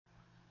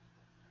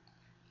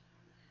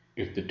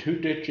If the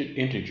two-digit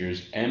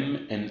integers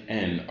m and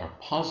n are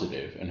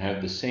positive and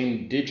have the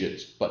same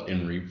digits but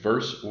in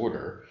reverse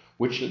order,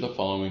 which of the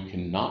following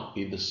cannot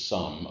be the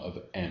sum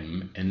of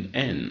m and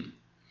n?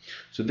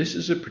 So this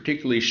is a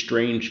particularly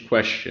strange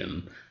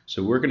question.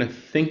 So we're going to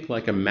think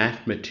like a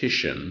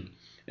mathematician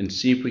and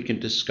see if we can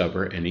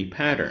discover any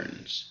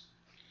patterns.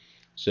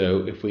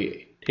 So if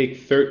we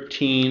take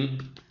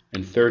 13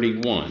 and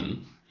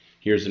 31,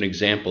 here's an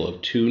example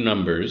of two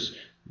numbers,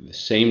 the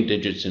same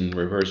digits in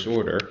reverse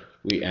order.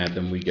 We add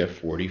them, we get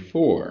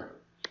 44.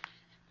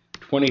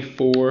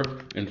 24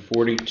 and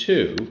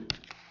 42,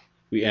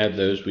 we add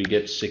those, we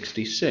get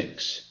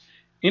 66.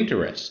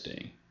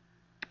 Interesting.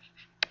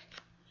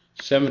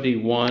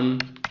 71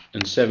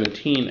 and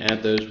 17,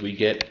 add those, we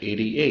get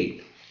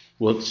 88.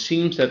 Well, it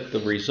seems that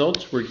the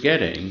results we're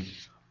getting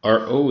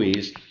are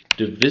always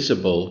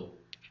divisible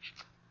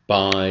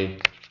by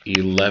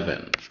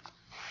 11.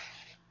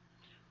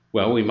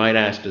 Well, we might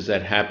ask, does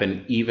that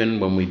happen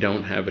even when we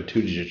don't have a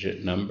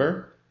two-digit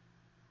number?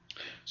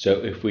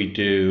 So if we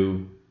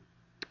do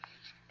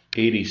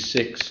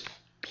 86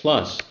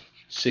 plus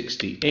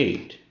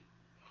 68,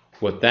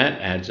 what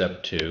that adds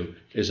up to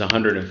is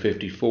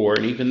 154,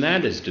 and even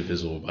that is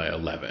divisible by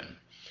 11.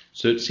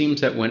 So it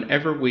seems that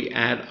whenever we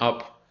add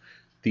up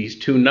these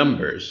two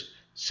numbers,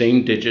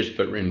 same digits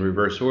but in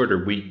reverse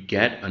order, we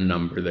get a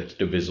number that's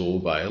divisible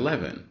by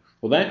 11.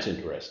 Well, that's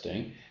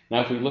interesting.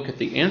 Now, if we look at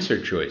the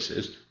answer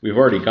choices, we've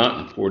already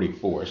gotten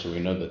 44, so we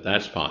know that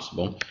that's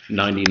possible.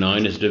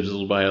 99 is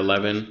divisible by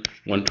 11.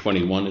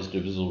 121 is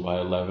divisible by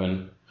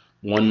 11.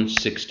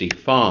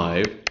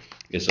 165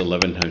 is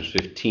 11 times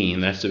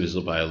 15. That's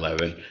divisible by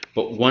 11.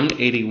 But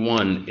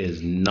 181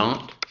 is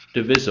not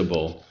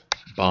divisible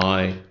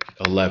by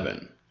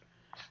 11.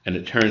 And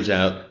it turns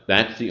out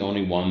that's the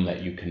only one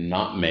that you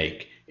cannot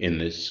make in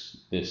this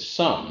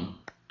sum,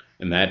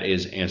 and that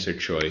is answer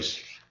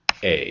choice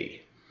A.